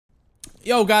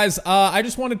Yo guys, I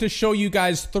just wanted to show you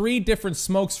guys 3 different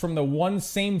smokes from the one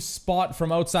same spot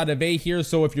from outside of A here.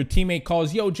 So if your teammate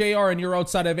calls, yo JR, and you're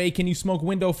outside of A, can you smoke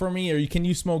window for me? Or can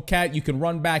you smoke cat? You can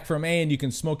run back from A and you can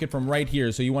smoke it from right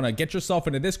here. So you want to get yourself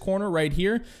into this corner right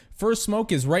here. First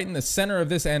smoke is right in the center of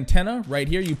this antenna right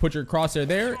here. You put your crosshair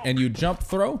there and you jump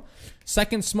throw.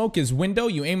 Second smoke is window.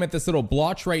 You aim at this little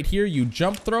blotch right here. You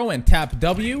jump throw and tap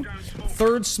W.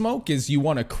 Third smoke is you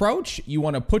want to crouch. You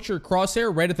want to put your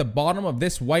crosshair right at the bottom of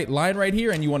this white line right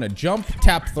here. And you want to jump,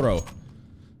 tap, throw.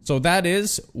 So that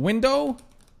is window,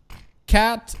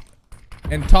 cat,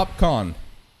 and top con.